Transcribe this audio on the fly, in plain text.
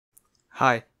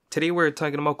Hi, today we're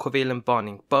talking about covalent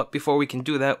bonding, but before we can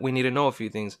do that, we need to know a few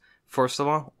things. First of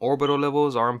all, orbital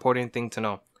levels are an important thing to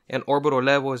know. An orbital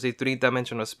level is a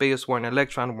three-dimensional space where an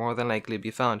electron will more than likely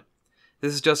be found.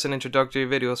 This is just an introductory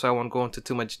video, so I won't go into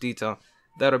too much detail.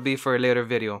 That'll be for a later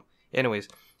video. Anyways,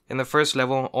 in the first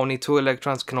level, only 2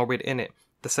 electrons can orbit in it.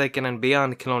 The second and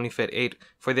beyond can only fit 8.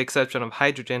 For the exception of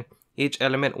hydrogen, each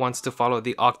element wants to follow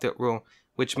the octet rule,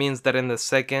 which means that in the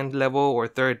second level or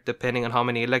third, depending on how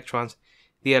many electrons,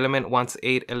 the element wants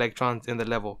 8 electrons in the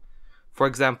level. For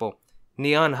example,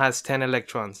 neon has 10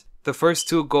 electrons. The first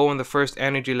 2 go in the first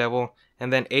energy level,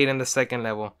 and then 8 in the second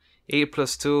level. 8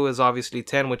 plus 2 is obviously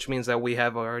 10, which means that we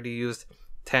have already used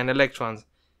 10 electrons.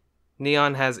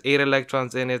 Neon has 8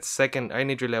 electrons in its second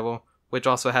energy level, which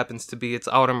also happens to be its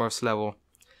outermost level.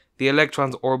 The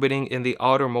electrons orbiting in the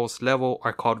outermost level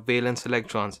are called valence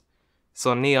electrons.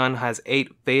 So neon has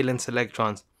 8 valence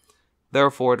electrons.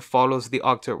 Therefore, it follows the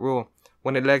octet rule.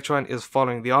 When an electron is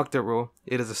following the octet rule,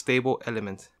 it is a stable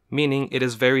element, meaning it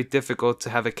is very difficult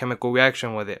to have a chemical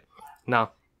reaction with it.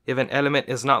 Now, if an element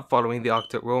is not following the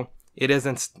octet rule, it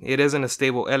isn't a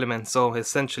stable element, so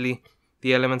essentially,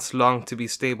 the elements long to be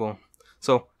stable.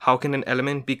 So, how can an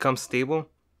element become stable?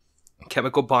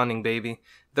 Chemical bonding, baby.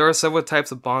 There are several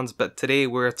types of bonds, but today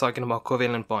we're talking about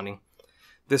covalent bonding.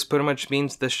 This pretty much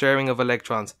means the sharing of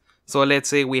electrons. So let's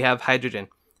say we have hydrogen.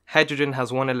 Hydrogen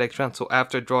has 1 electron, so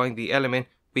after drawing the element,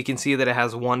 we can see that it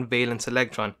has 1 valence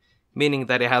electron, meaning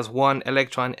that it has 1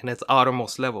 electron in its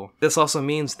outermost level. This also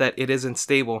means that it isn't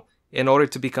stable. In order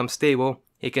to become stable,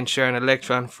 it can share an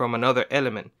electron from another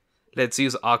element. Let's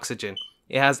use oxygen.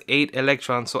 It has 8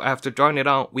 electrons, so after drawing it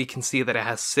out, we can see that it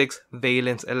has 6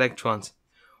 valence electrons.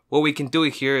 What we can do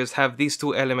here is have these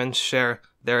 2 elements share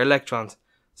their electrons.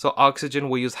 So oxygen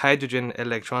will use hydrogen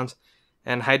electrons,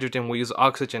 and hydrogen will use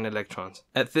oxygen electrons.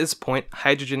 At this point,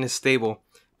 hydrogen is stable,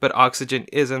 but oxygen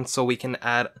isn't, so we can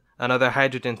add another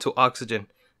hydrogen to oxygen.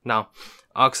 Now,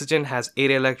 oxygen has 8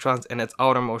 electrons in its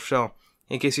outermost shell.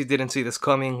 In case you didn't see this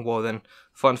coming, well then,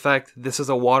 fun fact, this is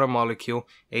a water molecule,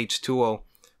 H2O.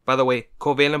 By the way,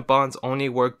 covalent bonds only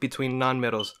work between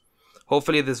nonmetals.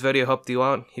 Hopefully this video helped you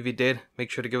out. If you did,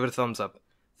 make sure to give it a thumbs up.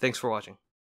 Thanks for watching.